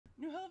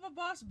Helluva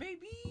boss,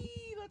 baby!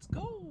 Let's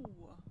go!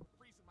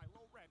 Freezing my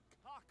low red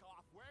cock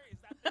off. Where is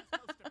that thing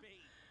supposed to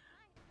be?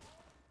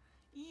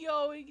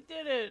 Yo, he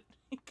did it!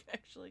 He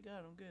actually got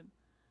him good.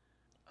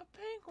 A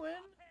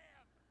penguin?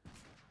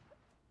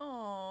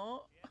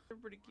 Aww. They're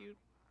pretty cute.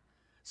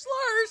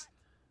 Slurs!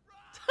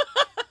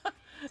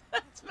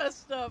 That's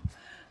messed up.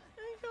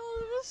 I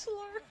called him a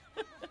slur.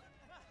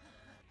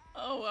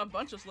 Oh, a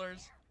bunch of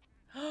slurs.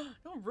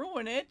 Don't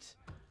ruin it.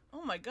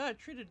 Oh my god,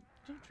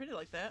 don't treat it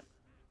like that.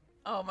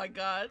 Oh my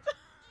god.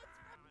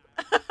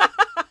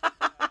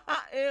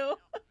 Ew.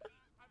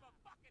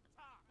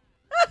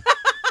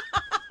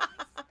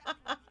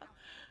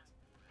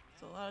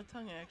 It's a lot of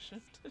tongue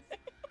action today.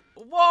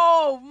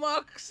 Whoa,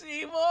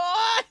 Moxie,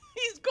 what?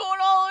 He's going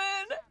all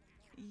in.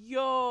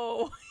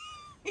 Yo.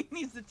 He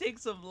needs to take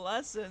some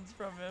lessons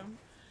from him.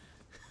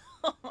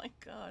 Oh my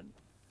god.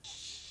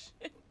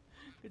 Shit.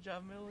 Good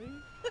job,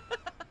 Millie.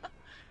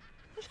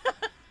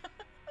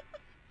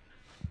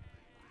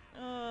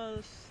 Oh,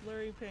 the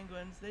slurry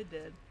penguins, they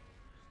did.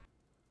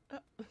 Oh,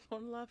 there's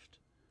one left.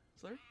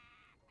 Slur?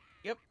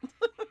 Yep.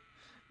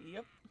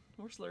 Yep,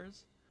 more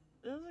slurs.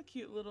 That was a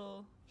cute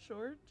little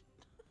short.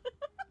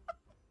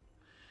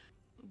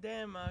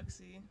 Damn,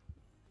 Moxie.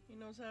 He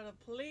knows how to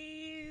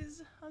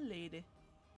please a lady.